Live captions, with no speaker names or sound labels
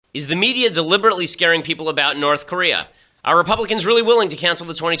Is the media deliberately scaring people about North Korea? Are Republicans really willing to cancel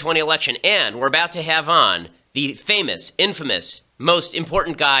the 2020 election? And we're about to have on the famous, infamous, most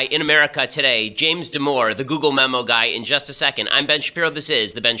important guy in America today, James Damore, the Google memo guy, in just a second. I'm Ben Shapiro. This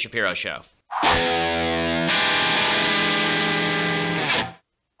is The Ben Shapiro Show.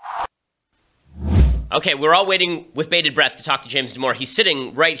 Okay, we're all waiting with bated breath to talk to James Damore. He's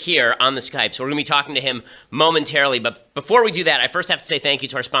sitting right here on the Skype, so we're going to be talking to him momentarily. But before we do that, I first have to say thank you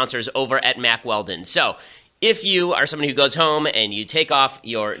to our sponsors over at Mack Weldon. So if you are somebody who goes home and you take off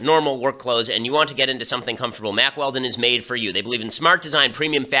your normal work clothes and you want to get into something comfortable, Mack Weldon is made for you. They believe in smart design,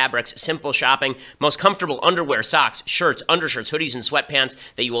 premium fabrics, simple shopping, most comfortable underwear, socks, shirts, undershirts, hoodies, and sweatpants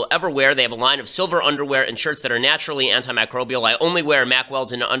that you will ever wear. They have a line of silver underwear and shirts that are naturally antimicrobial. I only wear Mack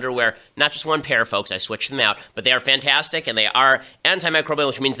Weldon underwear, not just one pair, folks. I switch them out, but they are fantastic and they are antimicrobial,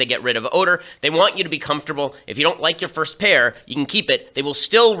 which means they get rid of odor. They want you to be comfortable. If you don't like your first pair, you can keep it. They will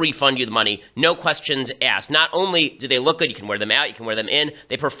still refund you the money, no questions asked. Not only do they look good, you can wear them out, you can wear them in,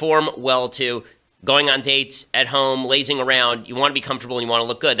 they perform well too. Going on dates, at home, lazing around, you want to be comfortable and you want to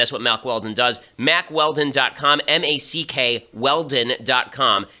look good. That's what Mack Weldon does. MackWeldon.com, M-A-C-K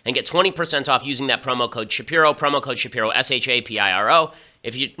Weldon.com, and get 20% off using that promo code Shapiro, S-H-A-P-I-R-O.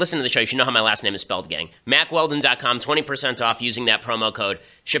 If you listen to the show, you should know how my last name is spelled, gang. MackWeldon.com, 20% off using that promo code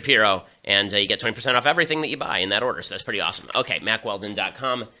Shapiro, and you get 20% off everything that you buy in that order, so that's pretty awesome. Okay,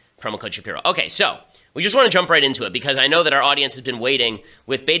 MackWeldon.com, promo code Shapiro. Okay, so we just want to jump right into it because I know that our audience has been waiting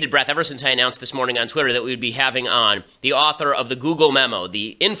with bated breath ever since I announced this morning on Twitter that we would be having on the author of the Google memo,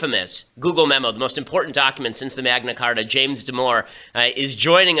 the infamous Google memo, the most important document since the Magna Carta. James Damore is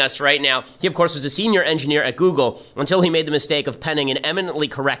joining us right now. He, of course, was a senior engineer at Google until he made the mistake of penning an eminently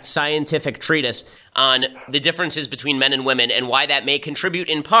correct scientific treatise on the differences between men and women and why that may contribute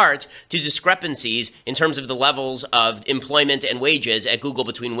in part to discrepancies in terms of the levels of employment and wages at Google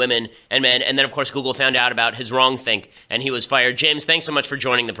between women and men. And then, of course, Google found out about his wrongthink and he was fired. James, thanks so much for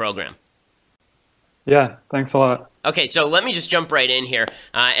joining the program. Yeah, thanks a lot. Okay, so let me just jump right in here,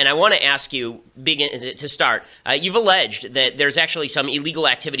 and I want to ask you, to start, you've alleged that there's actually some illegal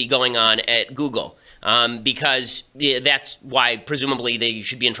activity going on at Google. Because that's why presumably they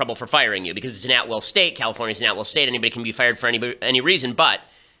should be in trouble for firing you, because it's an at-will state. California's an at-will state. Anybody can be fired for any reason. But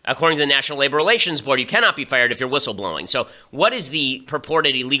according to the National Labor Relations Board, you cannot be fired if you're whistleblowing. So what is the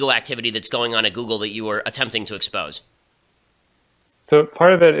purported illegal activity that's going on at Google that you were attempting to expose? So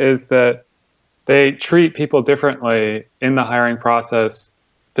part of it is that they treat people differently in the hiring process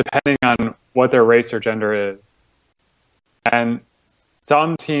depending on what their race or gender is. And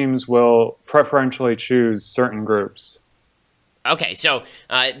some teams will preferentially choose certain groups. Okay, so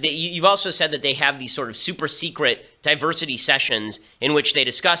you've also said that they have these sort of super secret diversity sessions in which they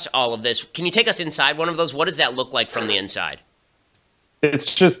discuss all of this. Can you take us inside one of those? What does that look like from the inside?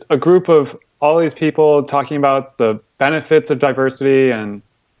 It's just a group of all these people talking about the benefits of diversity and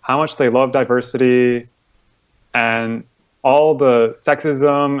how much they love diversity and all the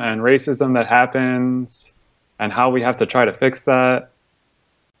sexism and racism that happens and how we have to try to fix that.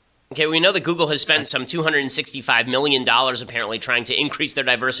 Okay, we know that Google has spent some $265 million apparently trying to increase their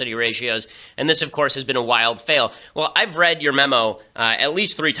diversity ratios, and this, of course, has been a wild fail. Well, I've read your memo at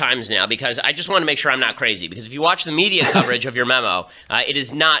least 3 times now because I just want to make sure I'm not crazy, because if you watch the media coverage of your memo, it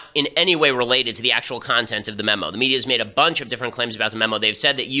is not in any way related to the actual content of the memo. The media has made a bunch of different claims about the memo. They've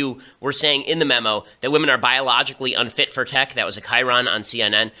said that you were saying in the memo that women are biologically unfit for tech. That was a chyron on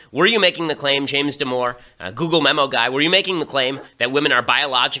CNN. Were you making the claim, James Damore, Google memo guy, were you making the claim that women are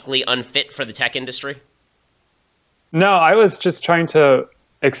biologically unfit for the tech industry? No, I was just trying to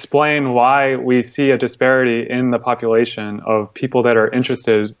explain why we see a disparity in the population of people that are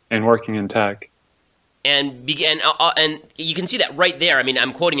interested in working in tech. And you can see that right there. I mean,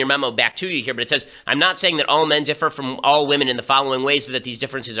 I'm quoting your memo back to you here, but it says, I'm not saying that all men differ from all women in the following ways so that these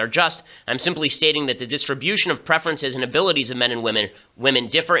differences are just. I'm simply stating that the distribution of preferences and abilities of men and women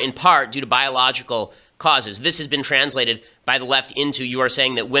differ in part due to biological causes. This has been translated by the left into you are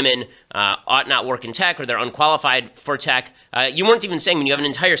saying that women ought not work in tech or they're unqualified for tech. You weren't even saying, when you have an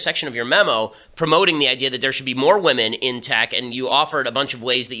entire section of your memo promoting the idea that there should be more women in tech, and you offered a bunch of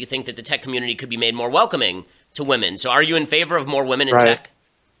ways that you think that the tech community could be made more welcoming to women. So are you in favor of more women in tech?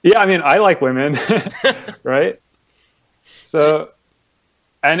 Yeah, I mean, I like women, right? So,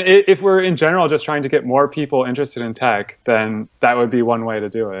 and if we're in general just trying to get more people interested in tech, then that would be one way to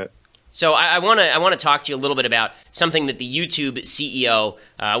do it. So I want to talk to you a little bit about something that the YouTube CEO,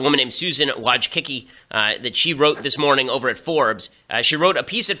 a woman named Susan Wojcicki, that she wrote this morning over at Forbes. She wrote a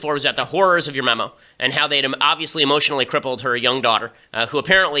piece at Forbes about the horrors of your memo and how they'd obviously emotionally crippled her young daughter, who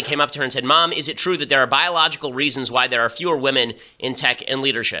apparently came up to her and said, "Mom, is it true that there are biological reasons why there are fewer women in tech and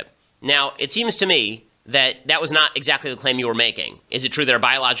leadership?" Now, it seems to me that that was not exactly the claim you were making. Is it true there are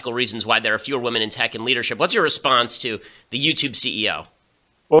biological reasons why there are fewer women in tech and leadership? What's your response to the YouTube CEO?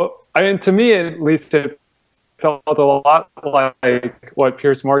 Well, I mean, to me, at least, it felt a lot like what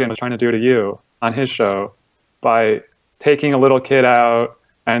Piers Morgan was trying to do to you on his show by taking a little kid out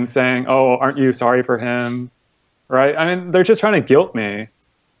and saying, "Oh, aren't you sorry for him?" Right? I mean, they're just trying to guilt me.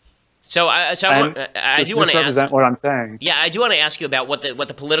 So I do want to misrepresent what I'm saying. Yeah, I do want to ask you about what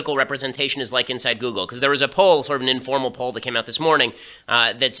the political representation is like inside Google, because there was a poll, sort of an informal poll that came out this morning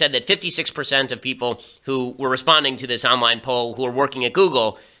that said that 56% of people who were responding to this online poll who are working at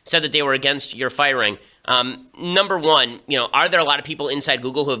Google said that they were against your firing. Number one, are there a lot of people inside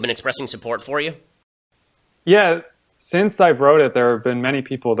Google who have been expressing support for you? Yeah, since I wrote it, there have been many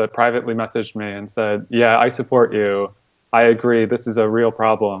people that privately messaged me and said, "Yeah, I support you. I agree. This is a real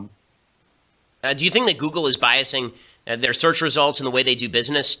problem." Do you think that Google is biasing their search results and the way they do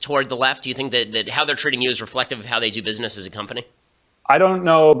business toward the left? Do you think that how they're treating you is reflective of how they do business as a company? I don't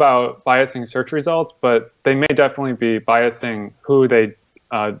know about biasing search results, but they may definitely be biasing who they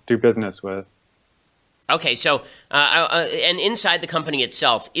do business with. Okay, so and inside the company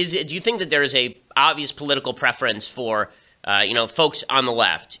itself, do you think that there is a obvious political preference for folks on the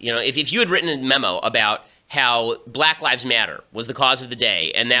left? If you had written a memo about how Black Lives Matter was the cause of the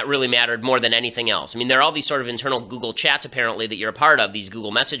day, and that really mattered more than anything else. I mean, there are all these sort of internal Google chats, apparently, that you're a part of, these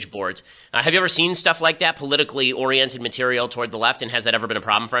Google message boards. Have you ever seen stuff like that, politically oriented material toward the left, and has that ever been a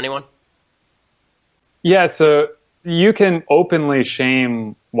problem for anyone? Yeah, so you can openly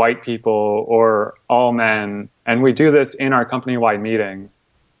shame white people or all men, and we do this in our company-wide meetings.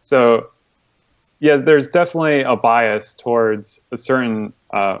 So, yeah, there's definitely a bias towards a certain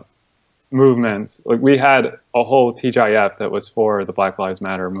movements. Like, we had a whole TGIF that was for the Black Lives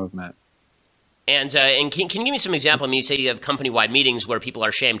Matter movement. And can you give me some example? I mean, you say you have company-wide meetings where people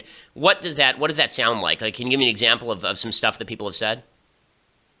are shamed. What does that sound like? Like, can you give me an example of some stuff that people have said?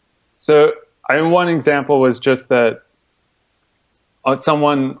 So, one example was just that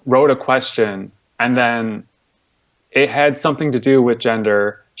someone wrote a question, and then it had something to do with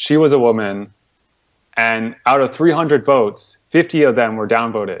gender. She was a woman, and out of 300 votes, 50 of them were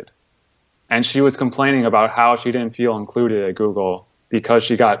downvoted. And she was complaining about how she didn't feel included at Google because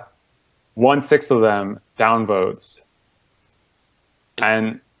she got 1/6 of them downvotes.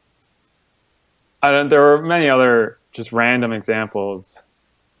 And there were many other just random examples.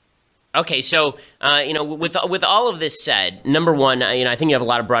 Okay, so with all of this said, number one, I think you have a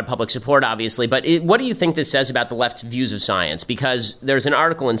lot of broad public support, obviously. But what do you think this says about the left's views of science? Because there's an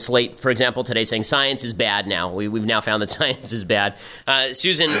article in Slate, for example, today saying science is bad now. We've now found that science is bad.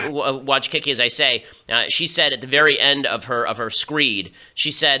 Susan Wojcicki, as I say, she said at the very end of her screed,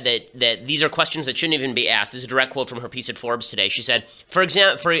 she said that these are questions that shouldn't even be asked. This is a direct quote from her piece at Forbes today. She said, for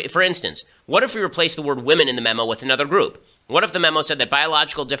instance, what if we replace the word women in the memo with another group? What if the memo said that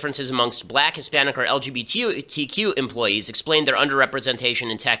biological differences amongst Black, Hispanic, or LGBTQ employees explained their underrepresentation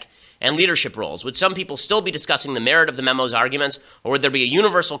in tech and leadership roles? Would some people still be discussing the merit of the memo's arguments, or would there be a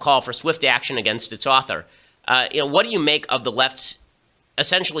universal call for swift action against its author? What do you make of the left's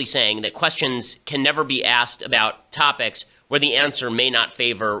essentially saying that questions can never be asked about topics where the answer may not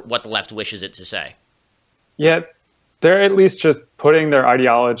favor what the left wishes it to say? Yeah, they're at least just putting their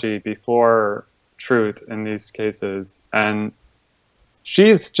ideology before truth in these cases, and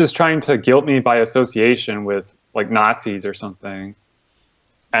she's just trying to guilt me by association with like Nazis or something.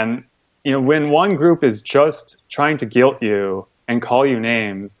 And when one group is just trying to guilt you and call you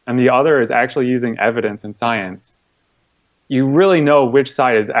names, and the other is actually using evidence and science, you really know which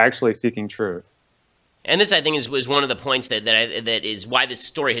side is actually seeking truth. And this, I think, was one of the points that is why this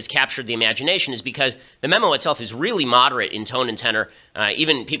story has captured the imagination, is because the memo itself is really moderate in tone and tenor.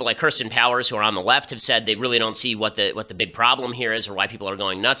 Even people like Kirsten Powers, who are on the left, have said they really don't see what the big problem here is or why people are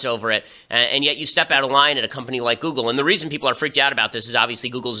going nuts over it. And yet you step out of line at a company like Google. And the reason people are freaked out about this is obviously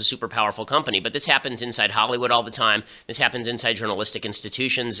Google's a super powerful company. But this happens inside Hollywood all the time. This happens inside journalistic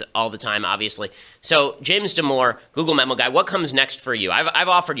institutions all the time, obviously. So James Damore, Google Memo Guy, what comes next for you? I've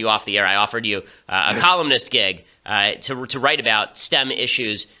offered you off the air. I offered you a columnist gig to write about STEM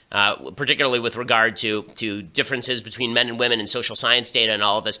issues, particularly with regard to differences between men and women in social science data and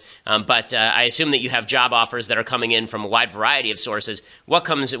all of this. But I assume that you have job offers that are coming in from a wide variety of sources. What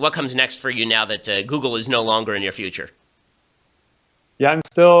comes next for you now that Google is no longer in your future? Yeah, I'm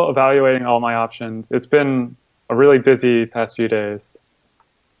still evaluating all my options. It's been a really busy past few days.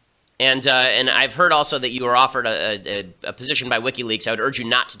 And I've heard also that you were offered a position by WikiLeaks. I would urge you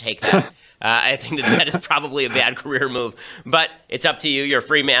not to take that. I think that is probably a bad career move, but it's up to you. You're a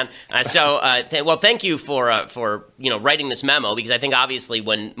free man. Well, thank you for writing this memo, because I think obviously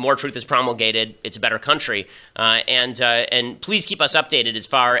when more truth is promulgated, it's a better country. And please keep us updated as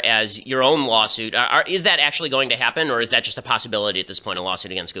far as your own lawsuit. Is that actually going to happen, or is that just a possibility at this point, a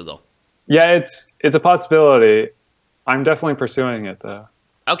lawsuit against Google? Yeah, it's a possibility. I'm definitely pursuing it, though.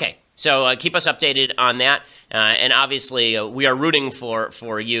 Okay. So keep us updated on that. And obviously, we are rooting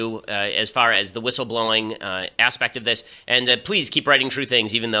for you as far as the whistleblowing aspect of this. And please keep writing true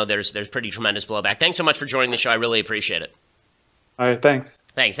things, even though there's pretty tremendous blowback. Thanks so much for joining the show. I really appreciate it. All right, thanks.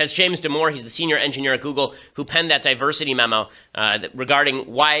 Thanks. That's James Damore. He's the senior engineer at Google who penned that diversity memo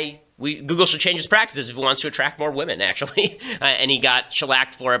regarding why Google should change its practices if it wants to attract more women, actually. And he got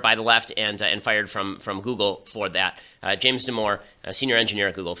shellacked for it by the left and fired from Google for that. James Damore, senior engineer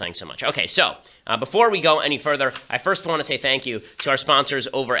at Google, thanks so much. Okay, so before we go any further, I first want to say thank you to our sponsors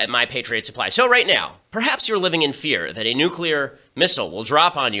over at My Patriot Supply. So right now, perhaps you're living in fear that a nuclear missile will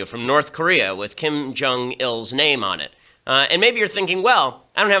drop on you from North Korea with Kim Jong-il's name on it. And maybe you're thinking, well,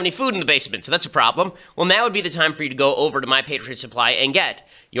 I don't have any food in the basement, so that's a problem. Well, now would be the time for you to go over to My Patriot Supply and get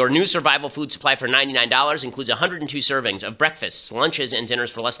your new survival food supply for $99. Includes 102 servings of breakfasts, lunches, and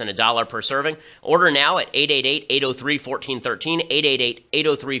dinners for less than $1 per serving. Order now at 888-803-1413,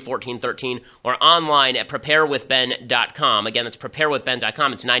 888-803-1413, or online at preparewithben.com. Again, that's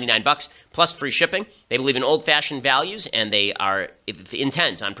preparewithben.com. It's $99 plus free shipping. They believe in old-fashioned values, and they are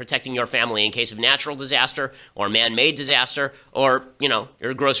intent on protecting your family in case of natural disaster or man-made disaster, or,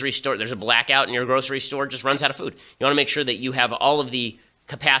 your grocery store, there's a blackout and your grocery store just runs out of food. You want to make sure that you have all of the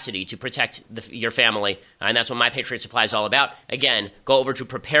capacity to protect your family, and that's what My Patriot Supply is all about. Again, go over to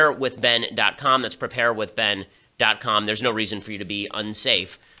preparewithben.com. That's preparewithben.com. There's no reason for you to be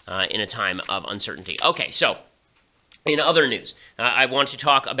unsafe in a time of uncertainty. Okay, so in other news, I want to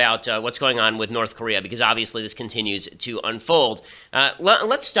talk about what's going on with North Korea, because obviously this continues to unfold.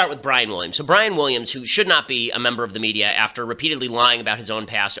 Let's start with Brian Williams. So Brian Williams, who should not be a member of the media after repeatedly lying about his own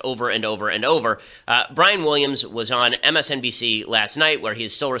past over and over and over, Brian Williams was on MSNBC last night, where he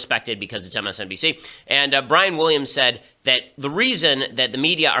is still respected because it's MSNBC, and Brian Williams said that the reason that the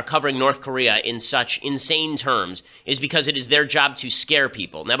media are covering North Korea in such insane terms is because it is their job to scare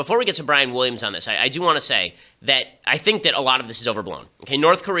people. Now, before we get to Brian Williams on this, I do want to say that I think that a lot of this is overblown. Okay,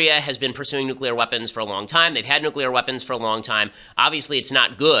 North Korea has been pursuing nuclear weapons for a long time. They've had nuclear weapons for a long time. Obviously, it's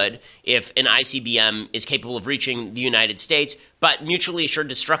not good if an ICBM is capable of reaching the United States, but mutually assured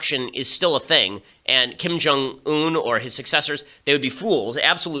destruction is still a thing. And Kim Jong-un or his successors, they would be fools,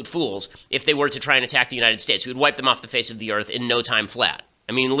 absolute fools, if they were to try and attack the United States. We would wipe them off the face of the earth in no time flat.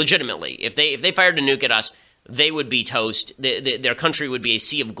 I mean, legitimately, if they fired a nuke at us, they would be toast. Their country would be a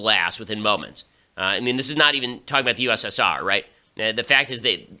sea of glass within moments. I mean, this is not even talking about the USSR, right? The fact is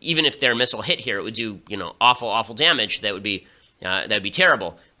that even if their missile hit here, it would do awful, awful damage. That would be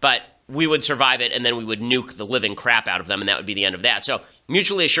terrible. But we would survive it, and then we would nuke the living crap out of them, and that would be the end of that. So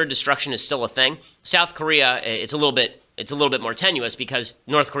mutually assured destruction is still a thing. South Korea, it's a little bit more tenuous, because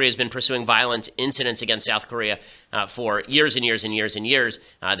North Korea has been pursuing violent incidents against South Korea for years and years and years and years.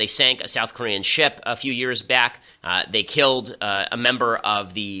 They sank a South Korean ship a few years back. They killed a member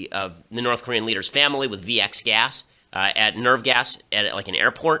of the North Korean leader's family with VX gas, at nerve gas at like an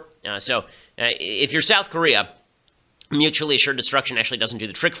airport. So if you're South Korea, mutually assured destruction actually doesn't do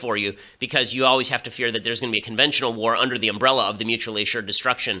the trick for you, because you always have to fear that there's going to be a conventional war under the umbrella of the mutually assured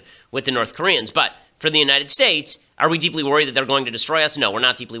destruction with the North Koreans. But for the United States, are we deeply worried that they're going to destroy us? No, we're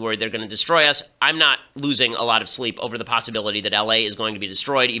not deeply worried they're going to destroy us. I'm not losing a lot of sleep over the possibility that LA is going to be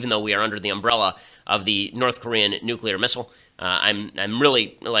destroyed, even though we are under the umbrella of the North Korean nuclear missile. I'm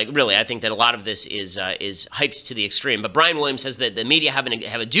really, I think that a lot of this is hyped to the extreme. But Brian Williams says that the media have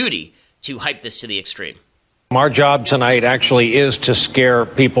a duty to hype this to the extreme. Our job tonight actually is to scare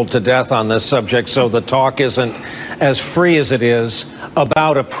people to death on this subject, so the talk isn't as free as it is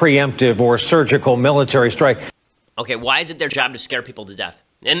about a preemptive or surgical military strike. Okay, why is it their job to scare people to death?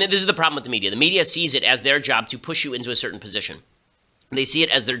 And this is the problem with the media. The media sees it as their job to push you into a certain position. They see it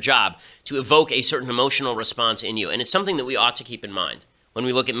as their job to evoke a certain emotional response in you. And it's something that we ought to keep in mind when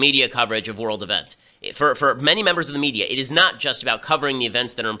we look at media coverage of world events. For many members of the media, it is not just about covering the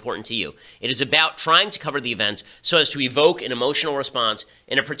events that are important to you. It is about trying to cover the events so as to evoke an emotional response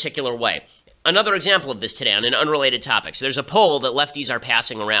in a particular way. Another example of this today on an unrelated topic. So there's a poll that lefties are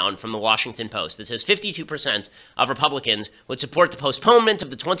passing around from the Washington Post that says 52% of Republicans would support the postponement of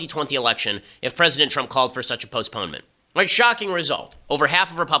the 2020 election if President Trump called for such a postponement. Right, shocking result. Over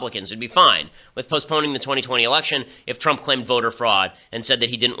half of Republicans would be fine with postponing the 2020 election if Trump claimed voter fraud and said that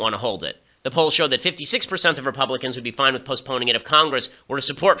he didn't want to hold it. The polls showed that 56% of Republicans would be fine with postponing it if Congress were to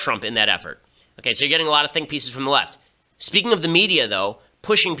support Trump in that effort. Okay, so you're getting a lot of think pieces from the left. Speaking of the media, though,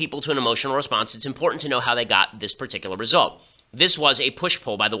 pushing people to an emotional response, it's important to know how they got this particular result. This was a push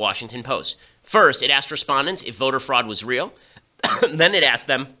poll by the Washington Post. First, it asked respondents if voter fraud was real. Then it asked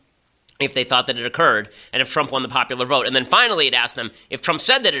them if they thought that it occurred, and if Trump won the popular vote. And then finally, it asked them if Trump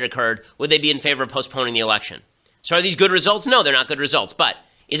said that it occurred, would they be in favor of postponing the election? So are these good results? No, they're not good results. But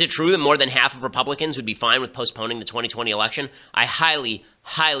is it true that more than half of Republicans would be fine with postponing the 2020 election? I highly,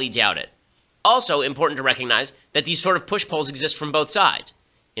 highly doubt it. Also important to recognize that these sort of push polls exist from both sides.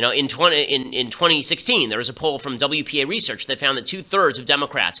 You know, in 2016, there was a poll from WPA Research that found that 2/3 of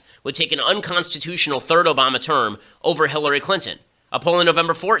Democrats would take an unconstitutional third Obama term over Hillary Clinton. A poll in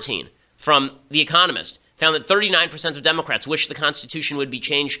November 14 from The Economist found that 39% of Democrats wish the Constitution would be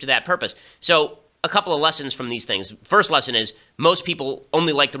changed to that purpose. So a couple of lessons from these things. First lesson is most people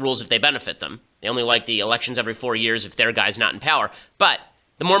only like the rules if they benefit them. They only like the elections every 4 years if their guy's not in power. But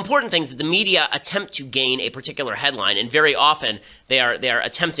the more important thing is that the media attempt to gain a particular headline, and very often they are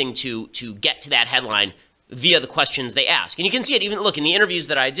attempting to get to that headline via the questions they ask. And you can see it even, look, in the interviews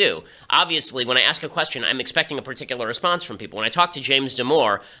that I do. Obviously, when I ask a question, I'm expecting a particular response from people. When I talk to James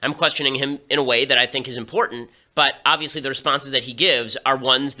Damore, I'm questioning him in a way that I think is important, but obviously the responses that he gives are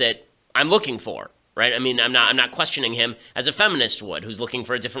ones that I'm looking for, right? I mean, I'm not questioning him as a feminist would, who's looking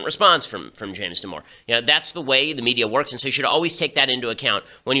for a different response from James Damore. You know, that's the way the media works, and so you should always take that into account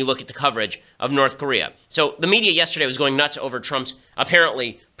when you look at the coverage of North Korea. So the media yesterday was going nuts over Trump's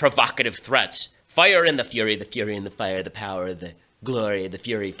apparently provocative threats. Fire and the fury and the fire, the power, the glory, the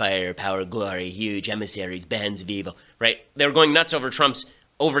fury, fire, power, glory, huge emissaries, bands of evil, right? They were going nuts over Trump's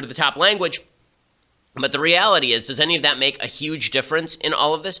over-the-top language. But the reality is, does any of that make a huge difference in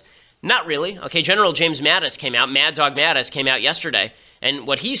all of this? Not really. Okay, General James Mattis came out, Mad Dog Mattis came out yesterday, and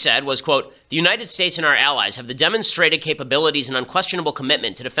what he said was, quote, "The United States and our allies have the demonstrated capabilities and unquestionable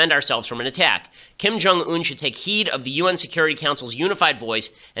commitment to defend ourselves from an attack. Kim Jong-un should take heed of the UN Security Council's unified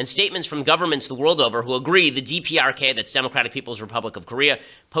voice and statements from governments the world over who agree the DPRK, that's Democratic People's Republic of Korea,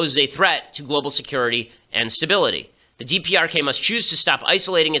 poses a threat to global security and stability. The DPRK must choose to stop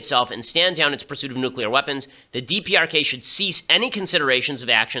isolating itself and stand down its pursuit of nuclear weapons. The DPRK should cease any considerations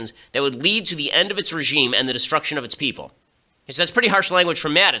of actions that would lead to the end of its regime and the destruction of its people." Okay, so that's pretty harsh language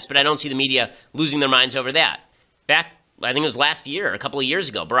from Mattis, but I don't see the media losing their minds over that. Back, I think it was last year, a couple of years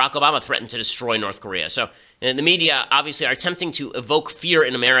ago, Barack Obama threatened to destroy North Korea. So the media obviously are attempting to evoke fear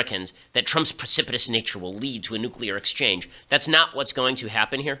in Americans that Trump's precipitous nature will lead to a nuclear exchange. That's not what's going to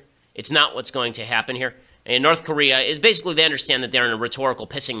happen here. It's not what's going to happen here. And North Korea is basically, they understand that they're in a rhetorical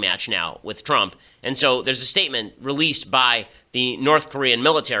pissing match now with Trump. And so there's a statement released by the North Korean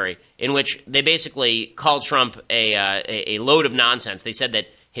military in which they basically called Trump a load of nonsense. They said that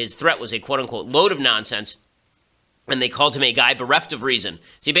his threat was a quote-unquote load of nonsense, and they called him a guy bereft of reason.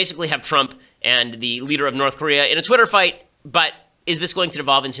 So you basically have Trump and the leader of North Korea in a Twitter fight, but is this going to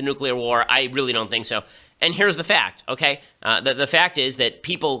devolve into nuclear war? I really don't think so. And here's the fact, okay? The fact is that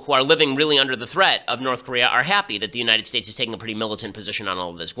people who are living really under the threat of North Korea are happy that the United States is taking a pretty militant position on all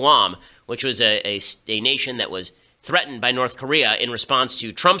of this. Guam, which was a nation that was threatened by North Korea in response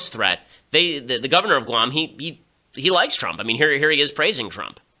to Trump's threat, the governor of Guam, he likes Trump. I mean, here he is praising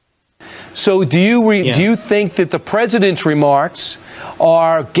Trump. So do you think that the president's remarks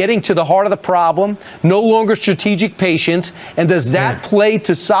are getting to the heart of the problem, no longer strategic patience, and does that play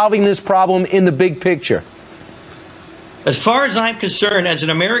to solving this problem in the big picture? As far as I'm concerned, as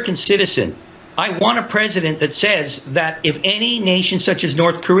an American citizen, I want a president that says that if any nation such as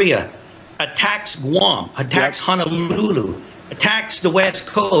North Korea attacks Guam, attacks Honolulu, attacks the West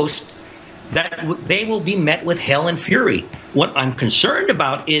Coast, that they will be met with hell and fury. What I'm concerned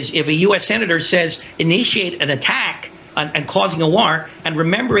about is if a U.S. senator says initiate an attack and causing a war, and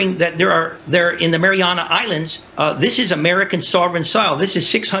remembering that they're in the Mariana Islands, this is American sovereign soil. This is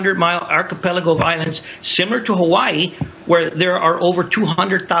 600-mile archipelago of islands similar to Hawaii, where there are over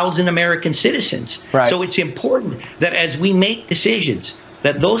 200,000 American citizens. Right. So it's important that as we make decisions,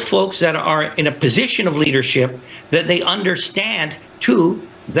 that those folks that are in a position of leadership, that they understand too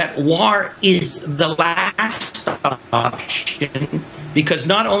that war is the last option, because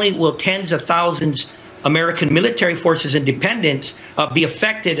not only will tens of thousands American military forces and dependents be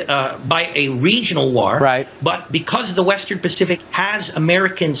affected by a regional war, right, but because the Western Pacific has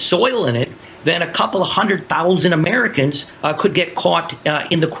American soil in it, then a couple of 100,000 Americans could get caught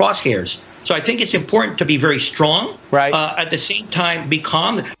in the crosshairs. So I think it's important to be very strong, right, at the same time be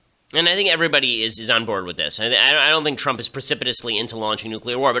calm. And I think everybody is on board with this. I don't think Trump is precipitously into launching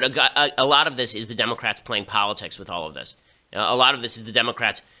nuclear war, but a lot of this is the Democrats playing politics with all of this. A lot of this is the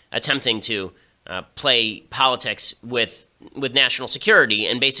Democrats attempting to play politics with national security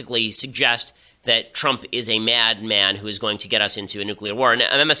and basically suggest that Trump is a madman who is going to get us into a nuclear war. And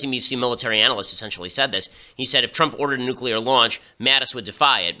an MSNBC military analyst essentially said this. He said if Trump ordered a nuclear launch, Mattis would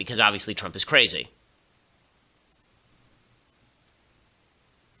defy it because obviously Trump is crazy.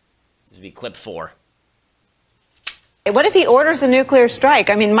 This would be clip 4. What if he orders a nuclear strike?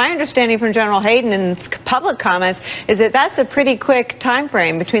 I mean, my understanding from General Hayden in public comments is that that's a pretty quick time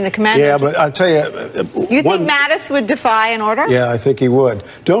frame between the commander. Yeah, but I'll tell you. You think Mattis would defy an order? Yeah, I think he would.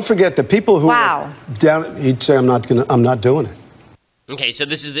 Don't forget the people who are down. He'd say, "I'm not doing it." Okay, so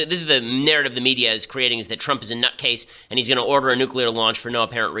this is the narrative the media is creating, is that Trump is a nutcase and he's going to order a nuclear launch for no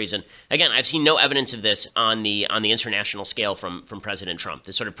apparent reason. Again, I've seen no evidence of this on the international scale from President Trump,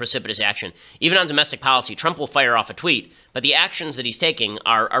 this sort of precipitous action. Even on domestic policy, Trump will fire off a tweet, but the actions that he's taking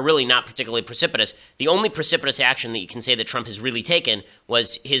are really not particularly precipitous. The only precipitous action that you can say that Trump has really taken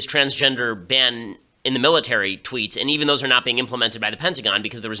was his transgender ban in the military tweets, and even those are not being implemented by the Pentagon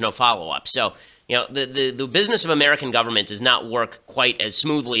because there was no follow-up. So, you know, the business of American government does not work quite as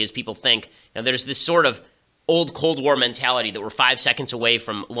smoothly as people think. Now, there's this sort of old Cold War mentality that we're 5 seconds away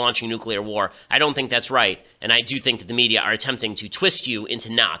from launching nuclear war. I don't think that's right, and I do think that the media are attempting to twist you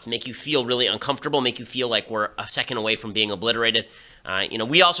into knots, make you feel really uncomfortable, make you feel like we're a second away from being obliterated.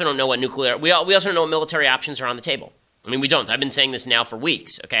 We also don't know what we also don't know what military options are on the table. I mean, we don't. I've been saying this now for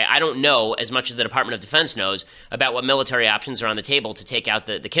weeks, okay? I don't know as much as the Department of Defense knows about what military options are on the table to take out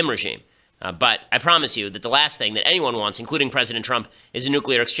the Kim regime. But I promise you that the last thing that anyone wants, including President Trump, is a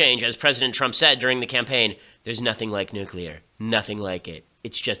nuclear exchange. As President Trump said during the campaign, there's nothing like nuclear. Nothing like it.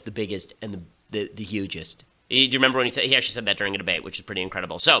 It's just the biggest and the hugest. Do you remember when he actually said that during a debate, which is pretty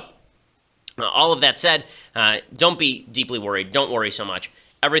incredible. So, all of that said, don't be deeply worried. Don't worry so much.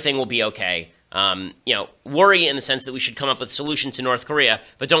 Everything will be okay. Worry in the sense that we should come up with a solution to North Korea,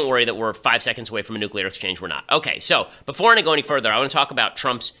 but don't worry that we're 5 seconds away from a nuclear exchange. We're not. Okay, so before I go any further, I want to talk about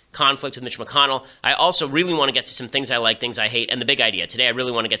Trump's conflict with Mitch McConnell. I also really want to get to some things I like, things I hate, and the big idea. Today, I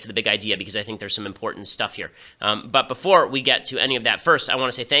really want to get to the big idea because I think there's some important stuff here. But before we get to any of that, first, I want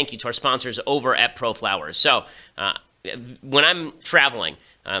to say thank you to our sponsors over at ProFlowers. So when I'm traveling,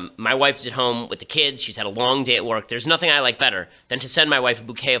 my wife's at home with the kids. She's had a long day at work. There's nothing I like better than to send my wife a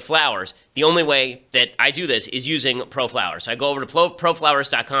bouquet of flowers. The only way that I do this is using ProFlowers. So I go over to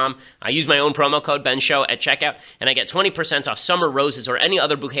proflowers.com. I use my own promo code, BenShow, at checkout, and I get 20% off summer roses or any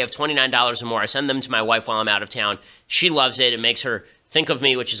other bouquet of $29 or more. I send them to my wife while I'm out of town. She loves it. It makes her think of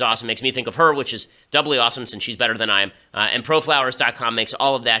me, which is awesome. Makes me think of her, which is doubly awesome since she's better than I am. And proflowers.com makes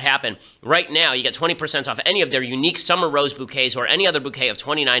all of that happen. Right now, you get 20% off any of their unique summer rose bouquets or any other bouquet of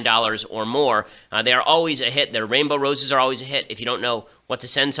 $29 or more. They are always a hit. Their rainbow roses are always a hit. If you don't know what to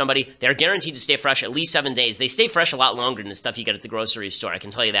send somebody, they're guaranteed to stay fresh at least 7 days. They stay fresh a lot longer than the stuff you get at the grocery store. I can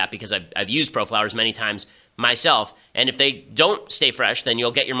tell you that because I've used ProFlowers many times myself. And if they don't stay fresh, then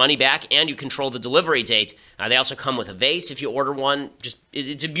you'll get your money back and you control the delivery date. They also come with a vase if you order one.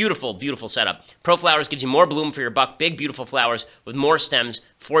 It's a beautiful, beautiful setup. ProFlowers gives you more bloom for your buck, big, beautiful flowers with more stems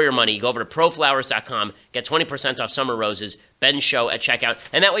for your money. You go over to proflowers.com, get 20% off summer roses, Ben's Show at checkout.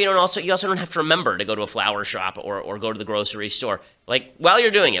 And that way you also don't have to remember to go to a flower shop or go to the grocery store. Like, while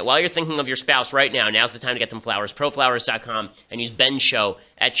you're doing it, while you're thinking of your spouse right now, now's the time to get them flowers. Proflowers.com and use Ben's Show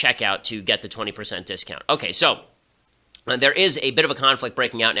at checkout to get the 20% discount. Okay, so there is a bit of a conflict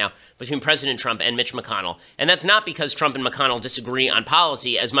breaking out now between President Trump and Mitch McConnell. And that's not because Trump and McConnell disagree on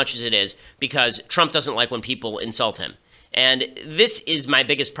policy as much as it is because Trump doesn't like when people insult him. And this is my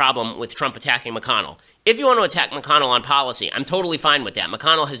biggest problem with Trump attacking McConnell. If you want to attack McConnell on policy, I'm totally fine with that.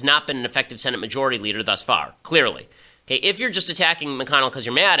 McConnell has not been an effective Senate Majority Leader thus far, clearly. Okay, if you're just attacking McConnell because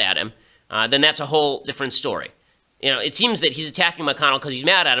you're mad at him, then that's a whole different story. You know, it seems that he's attacking McConnell because he's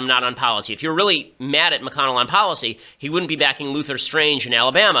mad at him, not on policy. If you're really mad at McConnell on policy, he wouldn't be backing Luther Strange in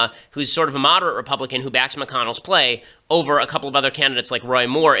Alabama, who's sort of a moderate Republican who backs McConnell's play over a couple of other candidates like Roy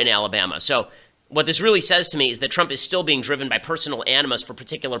Moore in Alabama. So what this really says to me is that Trump is still being driven by personal animus for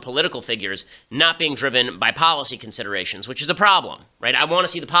particular political figures, not being driven by policy considerations, which is a problem, right? I want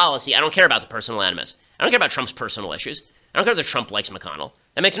to see the policy. I don't care about the personal animus. I don't care about Trump's personal issues. I don't care whether Trump likes McConnell.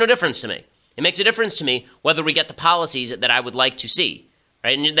 That makes no difference to me. It makes a difference to me whether we get the policies that I would like to see,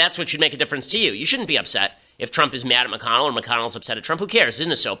 right? And that's what should make a difference to you. You shouldn't be upset if Trump is mad at McConnell or McConnell's upset at Trump. Who cares? This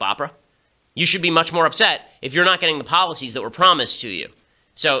isn't a soap opera. You should be much more upset if you're not getting the policies that were promised to you.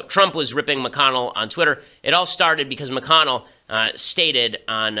 So Trump was ripping McConnell on Twitter. It all started because McConnell stated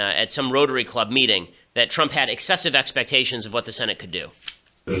at some Rotary Club meeting that Trump had excessive expectations of what the Senate could do.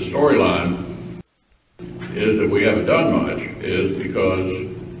 The storyline is that we haven't done much is because,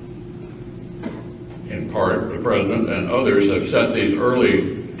 in part, the president and others have set these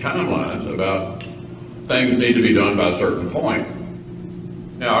early timelines about things need to be done by a certain point.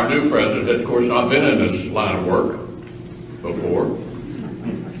 Now, our new president had, of course, not been in this line of work before,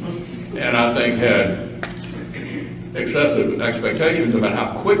 and I think had excessive expectations about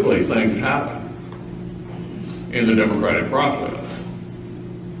how quickly things happen in the democratic process.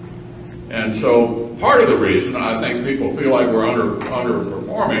 And so part of the reason I think people feel like we're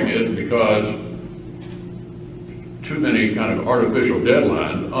underperforming is because too many kind of artificial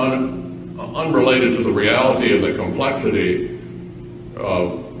deadlines unrelated to the reality of the complexity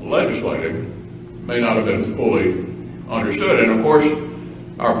of legislating may not have been fully understood. And of course,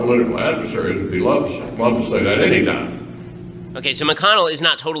 our political adversaries would be love to say that anytime. Okay, so McConnell is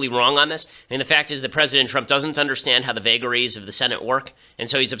not totally wrong on this. I mean, the fact is that President Trump doesn't understand how the vagaries of the Senate work, and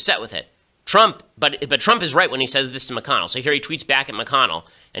so he's upset with it. But Trump is right when he says this to McConnell. So here he tweets back at McConnell,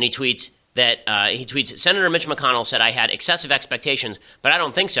 and he tweets that Senator Mitch McConnell said, "I had excessive expectations, but I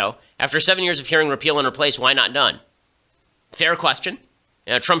don't think so. After 7 years of hearing repeal and replace, why not done?" Fair question.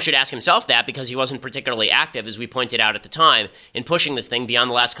 Trump should ask himself that because he wasn't particularly active, as we pointed out at the time, in pushing this thing beyond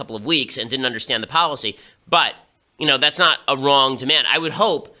the last couple of weeks and didn't understand the policy. But, that's not a wrong demand. I would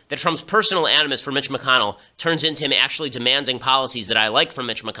hope that Trump's personal animus for Mitch McConnell turns into him actually demanding policies that I like from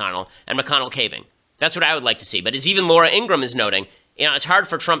Mitch McConnell and McConnell caving. That's what I would like to see. But as even Laura Ingraham is noting, it's hard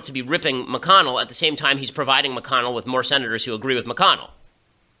for Trump to be ripping McConnell at the same time he's providing McConnell with more senators who agree with McConnell.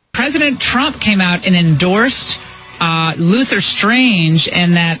 President Trump came out and endorsed Luther Strange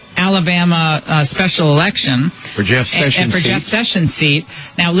in that Alabama special election for Jeff Sessions' seat.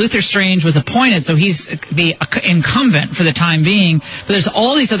 Now, Luther Strange was appointed, so he's the incumbent for the time being. But there's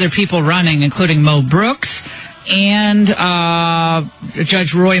all these other people running, including Mo Brooks and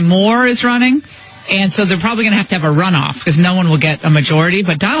Judge Roy Moore is running. And so they're probably going to have a runoff because no one will get a majority.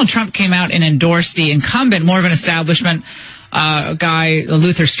 But Donald Trump came out and endorsed the incumbent, more of an establishment guy,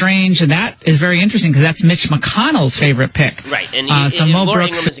 Luther Strange, and that is very interesting because that's Mitch McConnell's favorite pick. Right, and Laura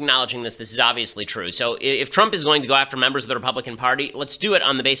Ingraham is acknowledging this. This is obviously true. So if Trump is going to go after members of the Republican Party, let's do it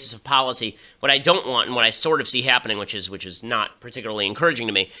on the basis of policy. What I don't want and what I sort of see happening, which is not particularly encouraging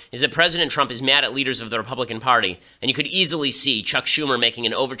to me, is that President Trump is mad at leaders of the Republican Party, and you could easily see Chuck Schumer making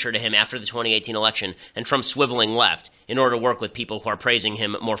an overture to him after the 2018 election and Trump swiveling left in order to work with people who are praising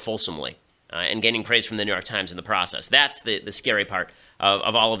him more fulsomely. And gaining praise from the New York Times in the process. That's the scary part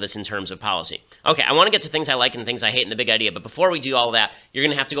of all of this in terms of policy. Okay, I want to get to things I like and things I hate and the big idea. But before we do all that, you're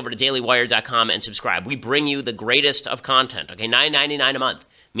going to have to go over to dailywire.com and subscribe. We bring you the greatest of content. Okay, $9.99 a month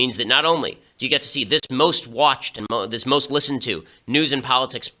means that not only do you get to see this most watched and this most listened to news and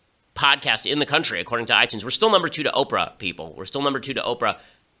politics podcast in the country, according to iTunes. We're still number 2 to Oprah, people. We're still number 2 to Oprah.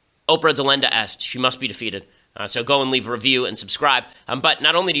 Oprah delenda est. She must be defeated. So go and leave a review and subscribe. But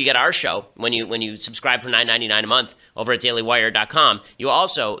not only do you get our show when you subscribe for $9.99 a month over at dailywire.com, you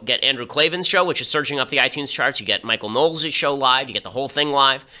also get Andrew Klavan's show, which is searching up the iTunes charts. You get Michael Knowles' show live. You get the whole thing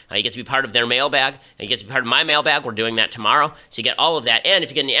live. You get to be part of their mailbag. You get to be part of my mailbag. We're doing that tomorrow. So you get all of that. And if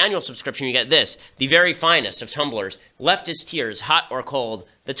you get an annual subscription, you get this, the very finest of tumblers, Leftist Tears, Hot or Cold,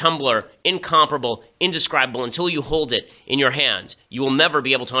 the tumbler, incomparable, indescribable, until you hold it in your hands. You will never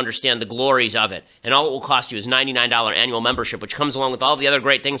be able to understand the glories of it. And all it will cost you is $99 annual membership, which comes along with all the other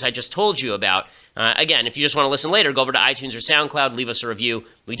great things I just told you about. Again, if you just want to listen later, go over to iTunes or SoundCloud, leave us a review.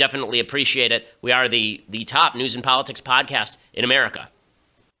 We definitely appreciate it. We are the top news and politics podcast in America.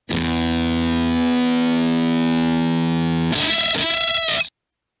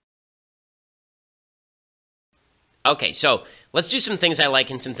 Okay, so let's do some things I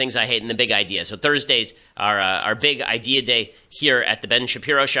like and some things I hate and the big idea. So Thursdays are our big idea day here at the Ben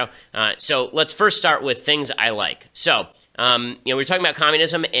Shapiro Show. So let's first start with things I like. So, we were talking about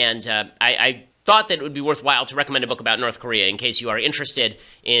communism, and I thought that it would be worthwhile to recommend a book about North Korea in case you are interested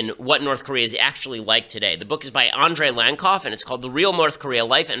in what North Korea is actually like today. The book is by Andrei Lankoff, and it's called The Real North Korea,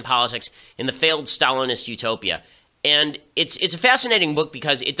 Life and Politics in the Failed Stalinist Utopia. And it's a fascinating book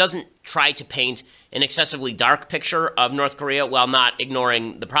because it doesn't try to paint an excessively dark picture of North Korea while not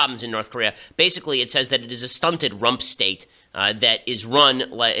ignoring the problems in North Korea. Basically, it says that it is a stunted rump state that is run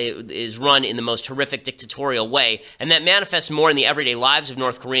in the most horrific dictatorial way, and that manifests more in the everyday lives of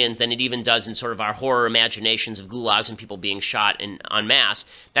North Koreans than it even does in sort of our horror imaginations of gulags and people being shot en masse.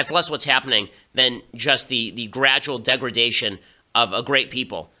 That's less what's happening than just the gradual degradation of a great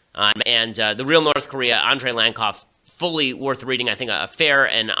people. The Real North Korea, Andrei Lankoff, fully worth reading. I think a fair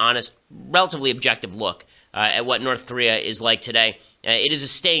and honest, relatively objective look at what North Korea is like today. It is a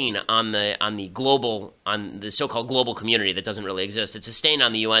stain on the so-called global community that doesn't really exist. It's a stain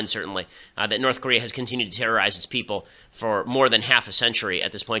on the UN, certainly, that North Korea has continued to terrorize its people for more than half a century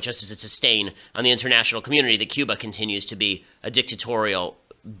at this point, just as it's a stain on the international community that Cuba continues to be a dictatorial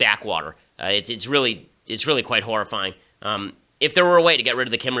backwater. It's really quite horrifying. If there were a way to get rid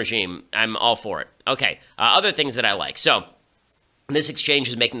of the Kim regime, I'm all for it. Okay, other things that I like. So this exchange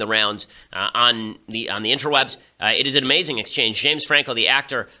is making the rounds on the interwebs. It is an amazing exchange. James Franco, the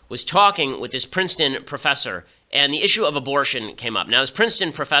actor, was talking with this Princeton professor, and the issue of abortion came up. Now, this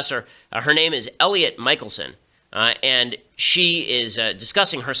Princeton professor, her name is Elliot Michelson, and she is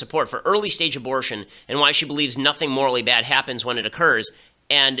discussing her support for early-stage abortion and why she believes nothing morally bad happens when it occurs.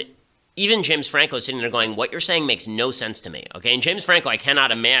 And even James Franco is sitting there going, what you're saying makes no sense to me. Okay, and James Franco, I cannot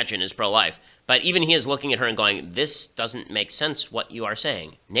imagine, is pro-life. But even he is looking at her and going, this doesn't make sense what you are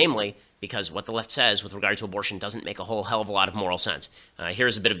saying. Namely, because what the left says with regard to abortion doesn't make a whole hell of a lot of moral sense.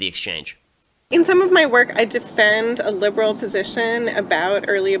 Here's a bit of the exchange. In some of my work, I defend a liberal position about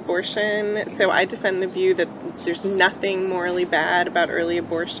early abortion. So I defend the view that there's nothing morally bad about early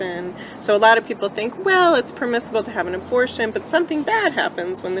abortion. So a lot of people think, well, it's permissible to have an abortion, but something bad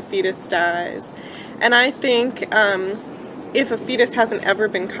happens when the fetus dies. And I think if a fetus hasn't ever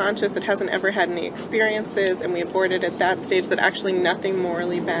been conscious, it hasn't ever had any experiences, and we abort it at that stage, that actually nothing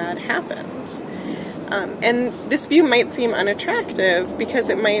morally bad happens. And this view might seem unattractive because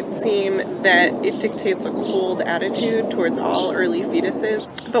it might seem that it dictates a cold attitude towards all early fetuses.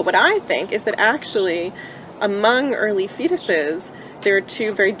 But what I think is that actually among early fetuses, there are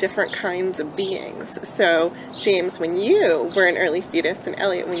two very different kinds of beings. So, James, when you were an early fetus, and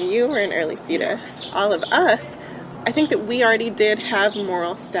Elliot, when you were an early fetus, all of us, I think that we already did have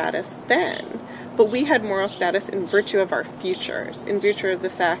moral status then. But we had moral status in virtue of our futures, in virtue of the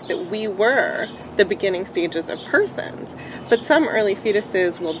fact that we were the beginning stages of persons. But some early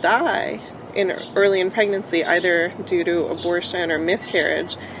fetuses will die early in pregnancy, either due to abortion or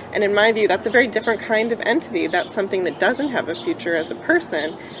miscarriage. And in my view, that's a very different kind of entity. That's something that doesn't have a future as a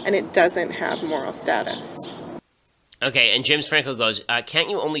person, and it doesn't have moral status. Okay, and James Franco goes, can't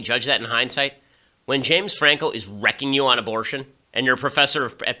you only judge that in hindsight? When James Franco is wrecking you on abortion, and you're a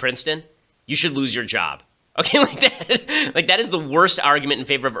professor at Princeton, you should lose your job. Okay, that is the worst argument in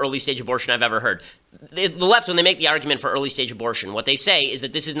favor of early stage abortion I've ever heard. The left, when they make the argument for early stage abortion, what they say is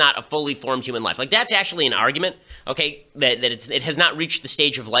that this is not a fully formed human life. Like, that's actually an argument, okay, that it has not reached the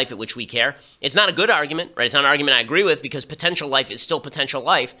stage of life at which we care. It's not a good argument, right? It's not an argument I agree with, because potential life is still potential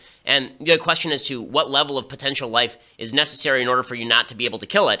life. And the question as to what level of potential life is necessary in order for you not to be able to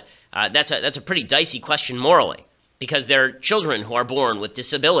kill it, that's a pretty dicey question morally. Because they're children who are born with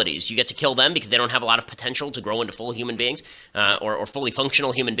disabilities. You get to kill them because they don't have a lot of potential to grow into full human beings or fully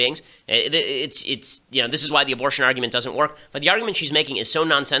functional human beings. This is why the abortion argument doesn't work. But the argument she's making is so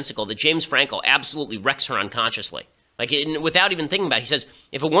nonsensical that James Franco absolutely wrecks her unconsciously. Without even thinking about it, he says,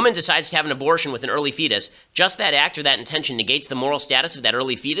 if a woman decides to have an abortion with an early fetus, just that act or that intention negates the moral status of that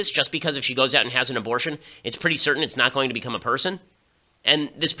early fetus, just because if she goes out and has an abortion, it's pretty certain it's not going to become a person.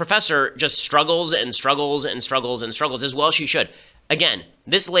 And this professor just struggles and struggles and struggles and struggles, as well she should. Again,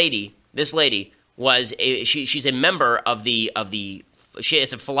 this lady was she's a member of the she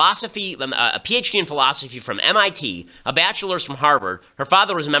has a PhD in philosophy from MIT, a bachelor's from Harvard. Her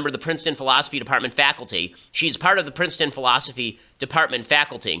father was a member of the Princeton Philosophy Department faculty. She's part of the Princeton Philosophy Department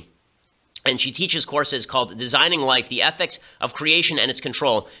faculty. And she teaches courses called Designing Life, the Ethics of Creation and Its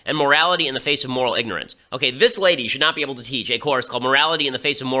Control, and Morality in the Face of Moral Ignorance. Okay, this lady should not be able to teach a course called Morality in the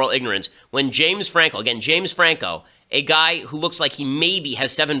Face of Moral Ignorance when James Franco, a guy who looks like he maybe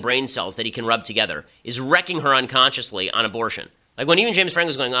has 7 brain cells that he can rub together, is wrecking her unconsciously on abortion. Like, when even James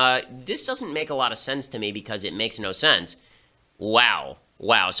Franco's going, this doesn't make a lot of sense to me because it makes no sense. Wow.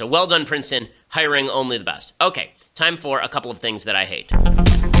 So well done, Princeton, hiring only the best. Okay, time for a couple of things that I hate.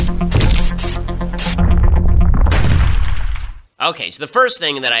 Okay, so the first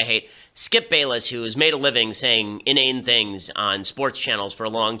thing that I hate, Skip Bayless, who has made a living saying inane things on sports channels for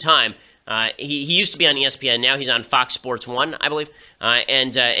a long time. He used to be on ESPN, now he's on Fox Sports 1, I believe,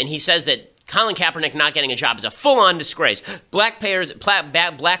 and he says that Colin Kaepernick not getting a job is a full-on disgrace. Black players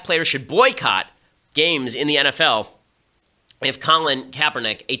should boycott games in the NFL if Colin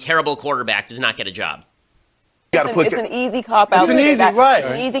Kaepernick, a terrible quarterback, does not get a job. It's an easy cop-out. It's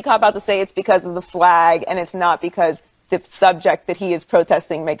an easy cop-out to say it's because of the flag, and it's not because the subject that he is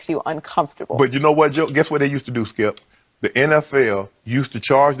protesting makes you uncomfortable. But you know what, Joe? Guess what they used to do, Skip? The NFL used to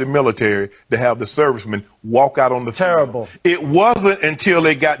charge the military to have the servicemen walk out on the Terrible. field. It wasn't until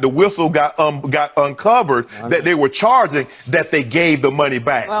the whistle got uncovered that they were charging that they gave the money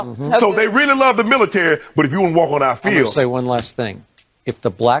back. Well, So they really love the military, but if you want to walk on our field. I'm going to say one last thing. if the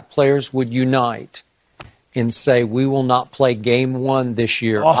black players would unite and say, we will not play game one this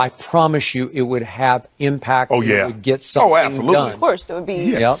year, I promise you it would have impact. Oh, yeah. It would get something absolutely. done. Of course, it would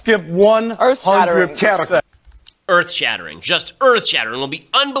be. Yep. Skip 100%. Earth-shattering. Just earth-shattering. It'll be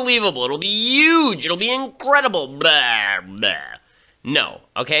unbelievable. It'll be huge. It'll be incredible. Blah, blah. No,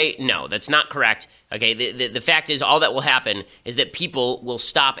 okay? No, that's not correct. Okay, the fact is all that will happen is that people will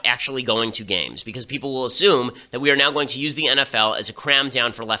stop actually going to games because people will assume that we are now going to use the NFL as a cram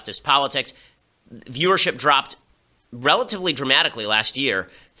down for leftist politics. Viewership dropped relatively dramatically last year,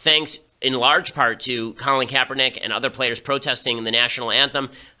 thanks in large part to Colin Kaepernick and other players protesting the national anthem.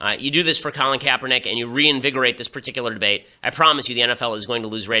 You do this for Colin Kaepernick and you reinvigorate this particular debate. I promise you the NFL is going to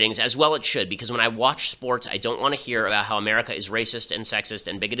lose ratings, as well it should, because when I watch sports, I don't want to hear about how America is racist and sexist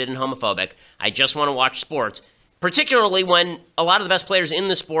and bigoted and homophobic. I just want to watch sports, particularly when a lot of the best players in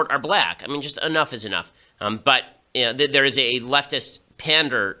the sport are black. I mean, just enough is enough. But you know, there is a leftist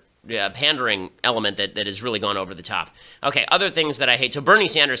pandering element that has really gone over the top. Okay, other things that I hate. So Bernie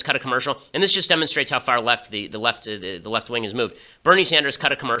Sanders cut a commercial, and this just demonstrates how far left the left wing has moved. Bernie Sanders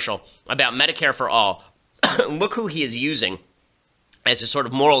cut a commercial about Medicare for all. Look who he is using as a sort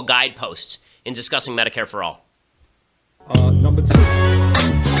of moral guideposts in discussing Medicare for all. Number 2.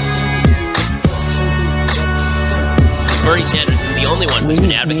 Bernie Sanders is the only one who's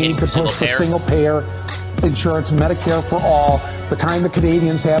been advocating for single payer insurance, Medicare for all, the kind that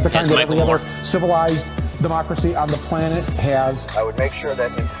Canadians have, the kind that every other civilized democracy on the planet has. I would make sure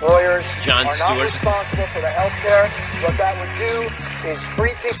that employers are not responsible for the health care. What that would do is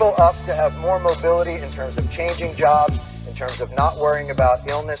free people up to have more mobility in terms of changing jobs, in terms of not worrying about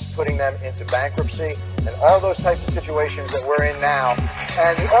illness, putting them into bankruptcy, and all those types of situations that we're in now.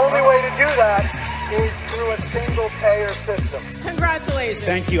 And the only way to do that is through a single-payer system. Congratulations.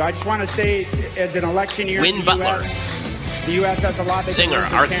 Thank you. I just want to say, as an election year, Win Butler. The U.S. has a lot. Singer,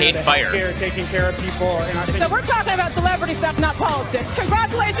 Arcade Fire. Taking care of people. And I think so we're talking about celebrity stuff, not politics.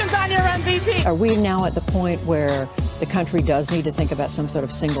 Congratulations on your MVP. Are we now at the point where the country does need to think about some sort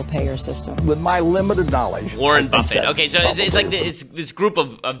of single-payer system? With my limited knowledge, Warren Buffett. Okay, so it's like this group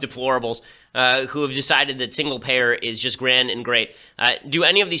of deplorables who have decided that single-payer is just grand and great. Do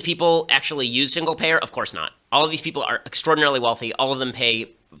any of these people actually use single-payer? Of course not. All of these people are extraordinarily wealthy. All of them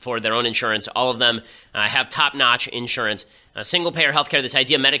pay for their own insurance. All of them have top-notch insurance. Single-payer healthcare, this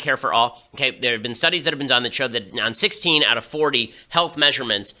idea of Medicare for all. Okay, there have been studies that have been done that show that on 16 out of 40 health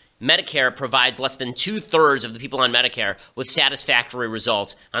measurements, Medicare provides less than 2/3 of the people on Medicare with satisfactory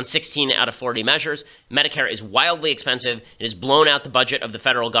results on 16 out of 40 measures. Medicare is wildly expensive. It has blown out the budget of the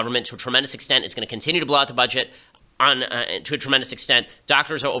federal government to a tremendous extent. It's going to continue to blow out the budget to a tremendous extent.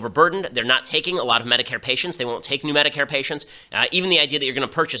 Doctors are overburdened. They're not taking a lot of Medicare patients. They won't take new Medicare patients. Even the idea that you're going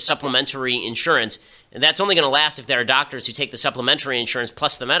to purchase supplementary insurance, that's only going to last if there are doctors who take the supplementary insurance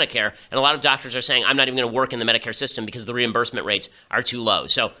plus the Medicare. And a lot of doctors are saying, I'm not even going to work in the Medicare system because the reimbursement rates are too low.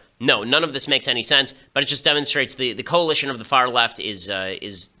 So no, none of this makes any sense, but it just demonstrates the coalition of the far left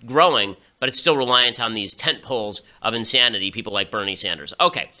is growing, but it's still reliant on these tent poles of insanity, people like Bernie Sanders.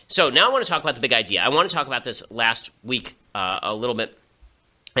 Okay, so now I want to talk about the big idea. I want to talk about this last week a little bit,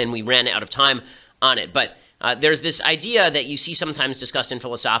 and we ran out of time on it. But there's this idea that you see sometimes discussed in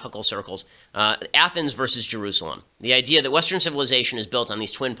philosophical circles, Athens versus Jerusalem. The idea that Western civilization is built on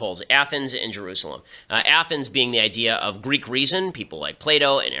these twin poles, Athens and Jerusalem. Athens being the idea of Greek reason, people like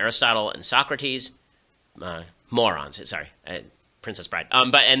Plato and Aristotle and Socrates. Morons, sorry. Princess Bride.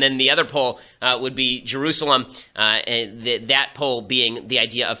 And then the other pole would be Jerusalem, that pole being the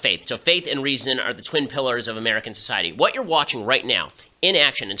idea of faith. So faith and reason are the twin pillars of American society. What you're watching right now in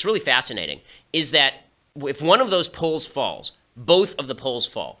action, it's really fascinating, is that if one of those poles falls, both of the poles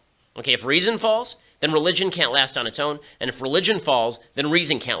fall. Okay, if reason falls, then religion can't last on its own. And if religion falls, then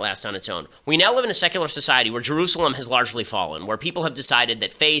reason can't last on its own. We now live in a secular society where Jerusalem has largely fallen, where people have decided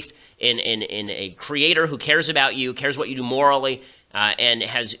that faith in a creator who cares about you, cares what you do morally, and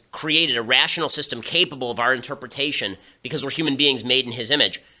has created a rational system capable of our interpretation because we're human beings made in his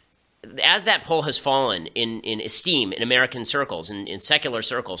image. As that pole has fallen in esteem in American circles, in secular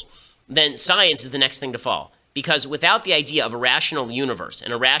circles, then science is the next thing to fall. Because without the idea of a rational universe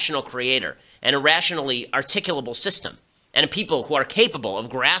and a rational creator and a rationally articulable system and a people who are capable of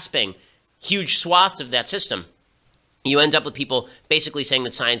grasping huge swaths of that system, you end up with people basically saying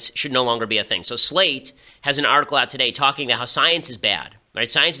that science should no longer be a thing. So Slate has an article out today talking about how science is bad. Right?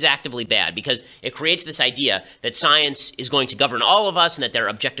 Science is actively bad because it creates this idea that science is going to govern all of us and that there are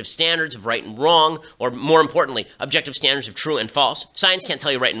objective standards of right and wrong, or more importantly, objective standards of true and false. Science can't tell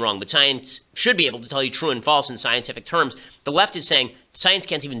you right and wrong, but science should be able to tell you true and false in scientific terms. The left is saying science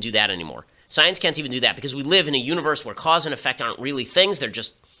can't even do that anymore. Science can't even do that because we live in a universe where cause and effect aren't really things. They're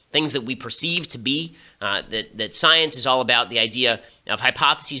just things that we perceive to be. That science is all about the idea of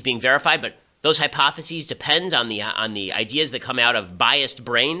hypotheses being verified, but those hypotheses depend on the ideas that come out of biased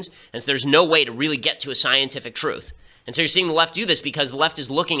brains, and so there's no way to really get to a scientific truth. And so you're seeing the left do this because the left is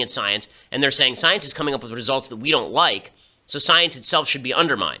looking at science, and they're saying science is coming up with results that we don't like, so science itself should be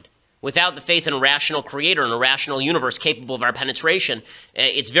undermined. Without the faith in a rational creator and a rational universe capable of our penetration,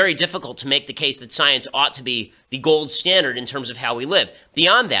 it's very difficult to make the case that science ought to be the gold standard in terms of how we live.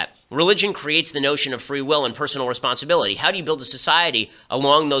 Beyond that, religion creates the notion of free will and personal responsibility. How do you build a society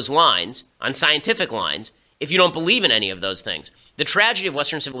along those lines, on scientific lines, if you don't believe in any of those things? The tragedy of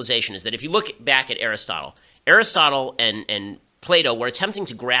Western civilization is that if you look back at Aristotle and Plato were attempting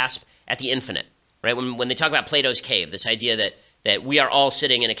to grasp at the infinite, right? When they talk about Plato's cave, this idea that we are all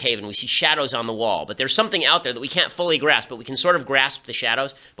sitting in a cave and we see shadows on the wall, but there's something out there that we can't fully grasp, but we can sort of grasp the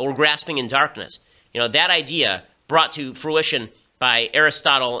shadows, but we're grasping in darkness. That idea brought to fruition by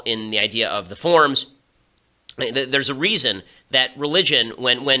Aristotle in the idea of the forms. There's a reason that religion,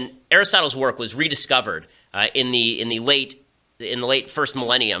 when Aristotle's work was rediscovered in the late first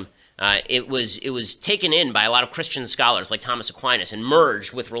millennium, it was taken in by a lot of Christian scholars like Thomas Aquinas and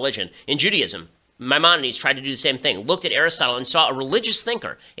merged with religion. In Judaism, Maimonides tried to do the same thing, looked at Aristotle and saw a religious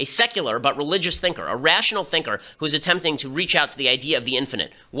thinker, a secular but religious thinker, a rational thinker who is attempting to reach out to the idea of the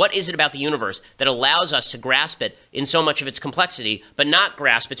infinite. What is it about the universe that allows us to grasp it in so much of its complexity, but not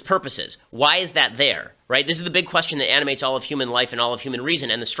grasp its purposes? Why is that there? Right? This is the big question that animates all of human life and all of human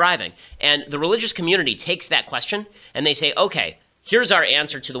reason and the striving. And the religious community takes that question and they say, okay, here's our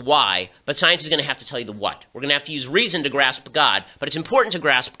answer to the why, but science is going to have to tell you the what. We're going to have to use reason to grasp God, but it's important to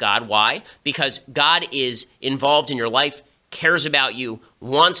grasp God. Why? Because God is involved in your life, cares about you,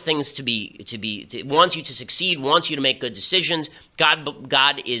 wants things wants you to succeed, wants you to make good decisions.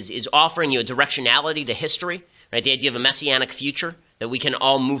 God is offering you a directionality to history, right? The idea of a messianic future that we can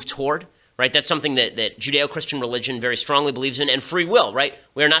all move toward. Right? That's something that Judeo-Christian religion very strongly believes in, and free will, right?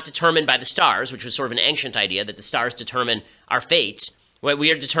 We are not determined by the stars, which was sort of an ancient idea that the stars determine our fates. Right?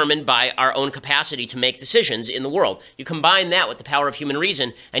 We are determined by our own capacity to make decisions in the world. You combine that with the power of human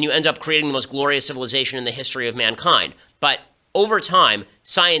reason, and you end up creating the most glorious civilization in the history of mankind. But over time,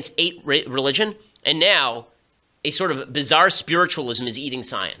 science ate religion, and now a sort of bizarre spiritualism is eating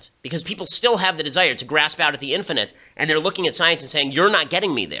science, because people still have the desire to grasp out at the infinite, and they're looking at science and saying, you're not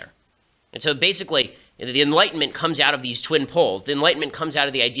getting me there. And so basically, the Enlightenment comes out of these twin poles. The Enlightenment comes out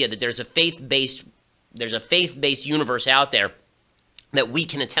of the idea that there's a faith-based universe out there that we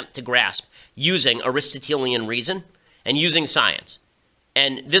can attempt to grasp using Aristotelian reason and using science.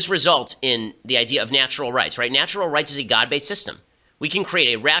 And this results in the idea of natural rights, right? Natural rights is a God-based system. We can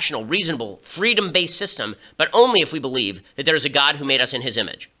create a rational, reasonable, freedom-based system, but only if we believe that there is a God who made us in his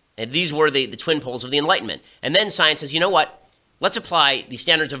image. And these were the twin poles of the Enlightenment. And then science says, you know what? Let's apply the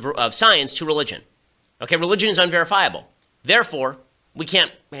standards of science to religion. Okay, religion is unverifiable. Therefore, we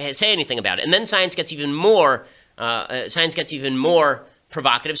can't say anything about it. And then science gets even more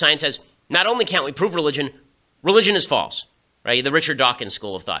provocative. Science says, not only can't we prove religion, religion is false. Right? The Richard Dawkins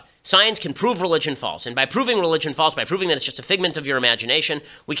school of thought. Science can prove religion false. And by proving religion false, by proving that it's just a figment of your imagination,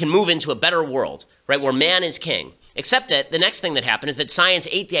 we can move into a better world, right, where man is king. Except that the next thing that happened is that science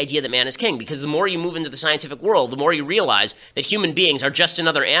ate the idea that man is king, because the more you move into the scientific world, the more you realize that human beings are just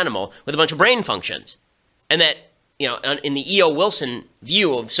another animal with a bunch of brain functions. And that, in the E.O. Wilson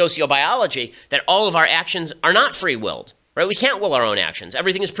view of sociobiology, that all of our actions are not free-willed, right? We can't will our own actions.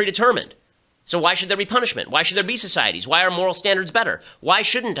 Everything is predetermined. So why should there be punishment? Why should there be societies? Why are moral standards better? Why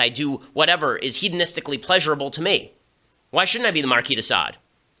shouldn't I do whatever is hedonistically pleasurable to me? Why shouldn't I be the Marquis de Sade?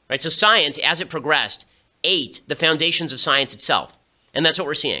 Right? So science, as it progressed, ate the foundations of science itself, and that's what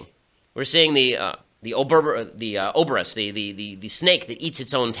we're seeing. We're seeing the oberus, the snake that eats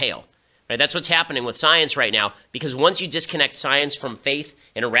its own tail. Right? That's what's happening with science right now, because once you disconnect science from faith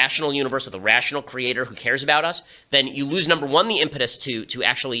in a rational universe with a rational creator who cares about us, then you lose, number one, the impetus to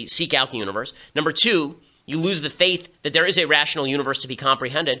actually seek out the universe. Number two, you lose the faith that there is a rational universe to be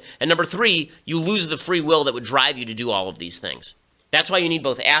comprehended. And number three, you lose the free will that would drive you to do all of these things. That's why you need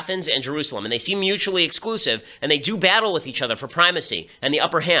both Athens and Jerusalem, and they seem mutually exclusive, and they do battle with each other for primacy and the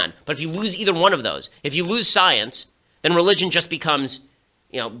upper hand. But if you lose either one of those, if you lose science, then religion just becomes,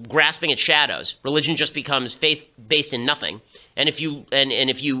 grasping at shadows. Religion just becomes faith based in nothing. And if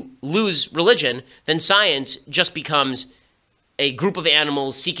you lose religion, then science just becomes a group of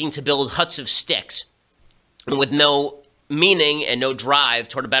animals seeking to build huts of sticks with no meaning and no drive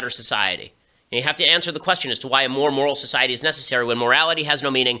toward a better society. And you have to answer the question as to why a more moral society is necessary when morality has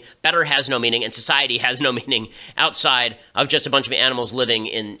no meaning, better has no meaning, and society has no meaning outside of just a bunch of animals living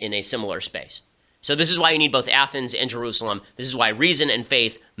in a similar space. So this is why you need both Athens and Jerusalem. This is why reason and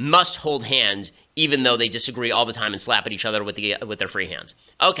faith must hold hands, even though they disagree all the time and slap at each other with their free hands.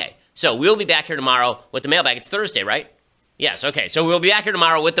 Okay, so we'll be back here tomorrow with the mailbag. It's Thursday, right? Yes, okay. So we'll be back here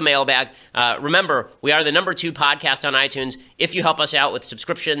tomorrow with the mailbag. Remember, we are the #2 podcast on iTunes. If you help us out with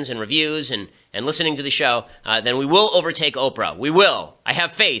subscriptions and reviews and listening to the show, then we will overtake Oprah. We will. I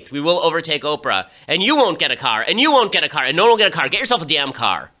have faith. We will overtake Oprah. And you won't get a car. And you won't get a car. And no one will get a car. Get yourself a damn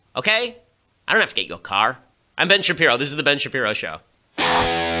car. Okay? I don't have to get you a car. I'm Ben Shapiro. This is the Ben Shapiro Show.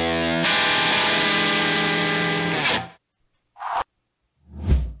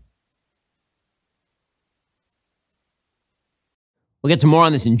 We'll get to more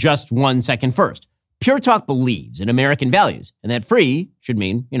on this in just 1 second. First, Pure Talk believes in American values, and that free should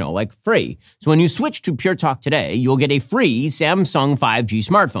mean, like free. So when you switch to Pure Talk today, you'll get a free Samsung 5G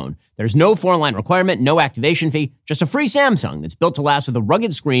smartphone. There's no foreign line requirement, no activation fee, just a free Samsung that's built to last with a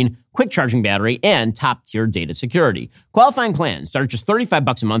rugged screen, quick charging battery, and top-tier data security. Qualifying plans start at just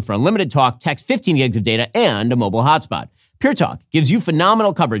 $35 a month for unlimited talk, text, 15 gigs of data, and a mobile hotspot. Pure Talk gives you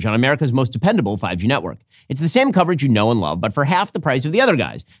phenomenal coverage on America's most dependable 5G network. It's the same coverage you know and love, but for half the price of the other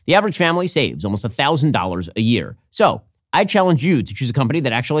guys. The average family saves almost $1,000 a year. So I challenge you to choose a company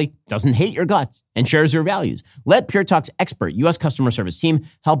that actually doesn't hate your guts and shares your values. Let Pure Talk's expert U.S. customer service team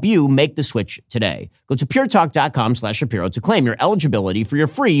help you make the switch today. Go to puretalk.com/Shapiro to claim your eligibility for your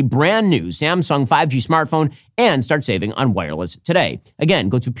free brand new Samsung 5G smartphone and start saving on wireless today. Again,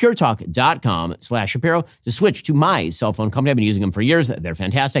 go to puretalk.com/Shapiro to switch to my cell phone company. I've been using them for years. They're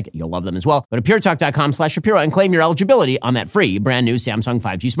fantastic. You'll love them as well. Go to puretalk.com/Shapiro and claim your eligibility on that free brand new Samsung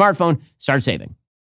 5G smartphone. Start saving.